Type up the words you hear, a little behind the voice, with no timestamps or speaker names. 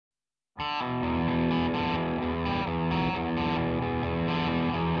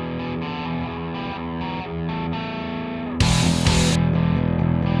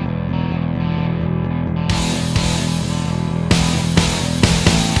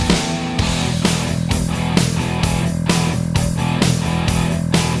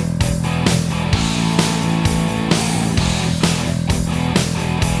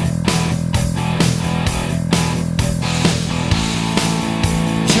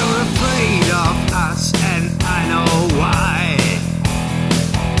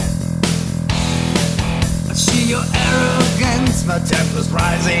My temper's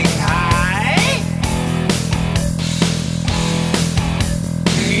rising high.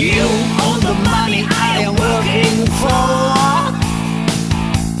 You own the money I am working for,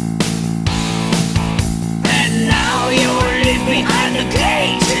 and now you live behind the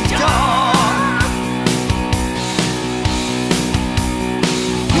gated door.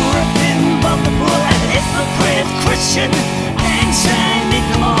 You're a pimp of the poor, a hypocrite Christian, and saying it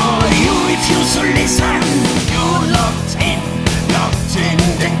no more. You refuse to listen. You're locked in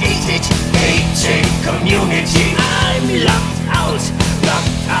the gated community. I'm locked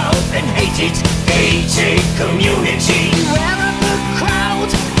out and hated. Gated community. We're a good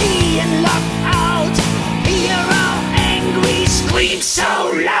crowd, being locked out. Hear our angry scream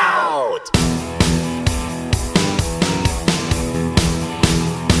so loud.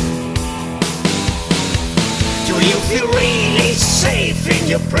 Do you feel really safe in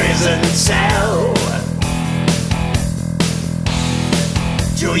your prison cell?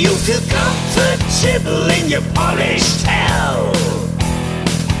 Do you feel comfortable in your polished hell?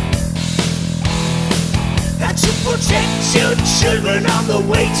 That you protect your children on the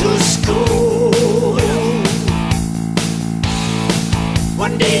way to school.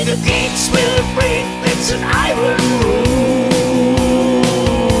 One day the gates will break, it's an iron rule.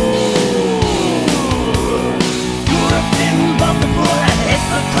 You're a pimp of the poor, a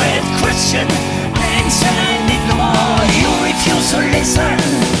hypocrite Christian, and saying it no more. You refuse to listen.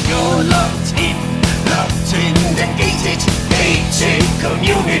 You're locked in the gated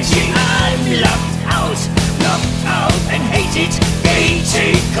community. I'm locked out and hated.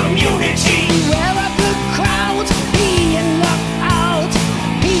 Gated community. We're a good crowd, being locked out.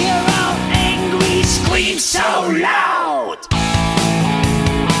 Hear our angry scream so loud.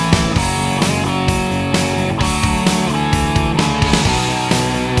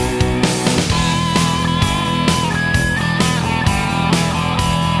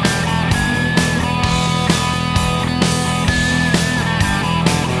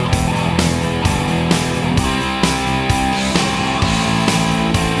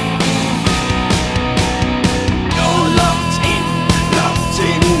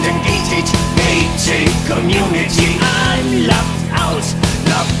 Community, I'm locked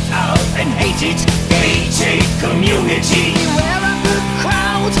out and hated. Gated community. We're a good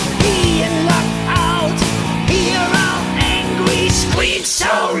crowd, being locked out. Hear our angry scream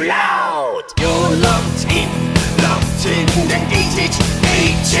so loud. You're locked in the gated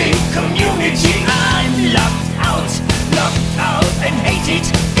community. I'm locked out and hated.